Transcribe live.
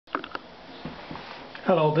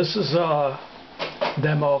Hello, this is a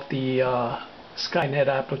demo of the SkyNet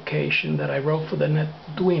application that I wrote for the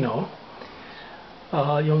Netduino.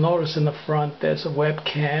 You'll notice in the front there's a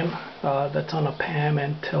webcam that's on a PAM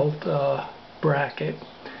and tilt bracket.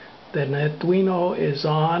 The Netduino is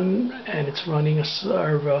on and it's running a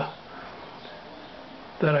server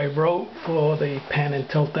that I wrote for the pan and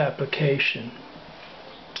tilt application.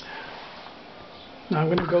 Now I'm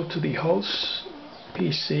going to go to the host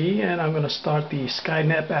PC and I'm going to start the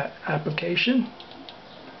SkyNet application.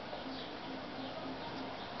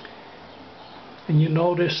 And you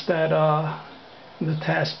notice that in the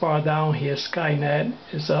taskbar down here, SkyNet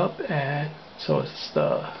is up, and so it's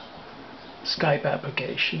the Skype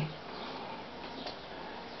application.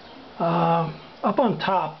 Up on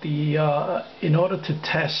top, in order to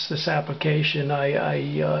test this application, I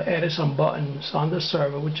added some buttons on the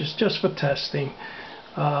server, which is just for testing.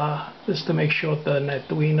 Just to make sure the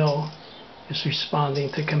Netduino is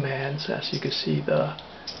responding to commands. As you can see, the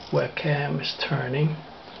webcam is turning.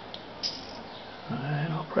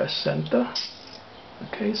 And I'll press center.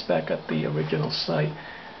 Okay, it's back at the original site.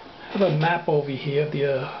 I have a map over here of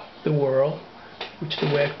the world, which the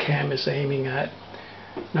webcam is aiming at.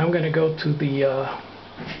 Now I'm going to go to the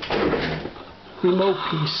remote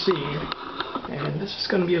PC, and this is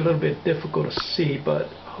going to be a little bit difficult to see, but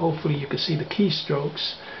hopefully you can see the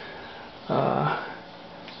keystrokes.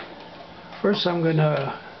 First I'm going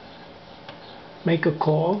to make a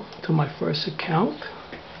call to my first account,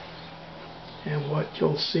 and what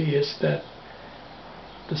you'll see is that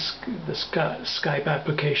the Skype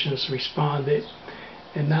application has responded,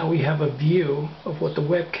 and now we have a view of what the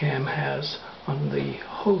webcam has on the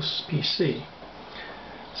host PC.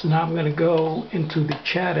 So now I'm going to go into the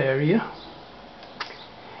chat area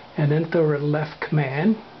and enter a left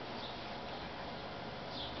command,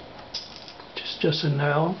 which is just an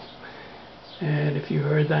L. And if you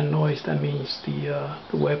heard that noise, that means the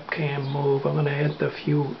webcam move. I'm going to enter a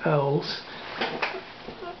few L's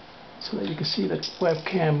so that you can see the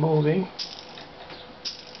webcam moving.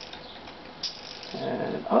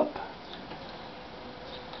 And up.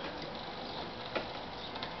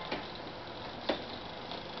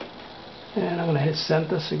 And I'm going to hit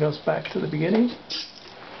center so it goes back to the beginning.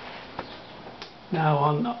 Now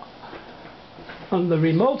on the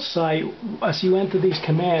remote site, as you enter these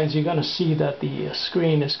commands, you're going to see that the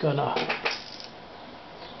screen is going to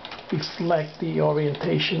reflect the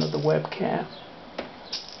orientation of the webcam.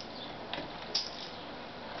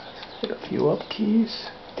 Hit a few up keys.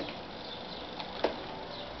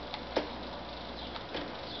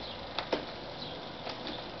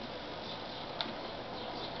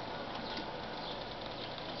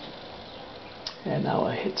 And now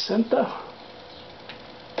I hit center.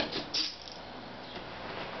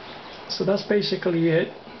 So that's basically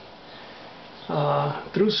it.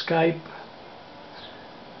 Through Skype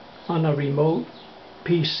on a remote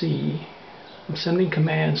PC, I'm sending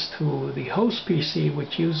commands to the host PC,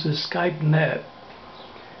 which uses SkyNet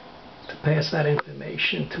to pass that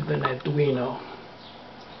information to the Netduino.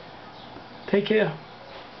 Take care.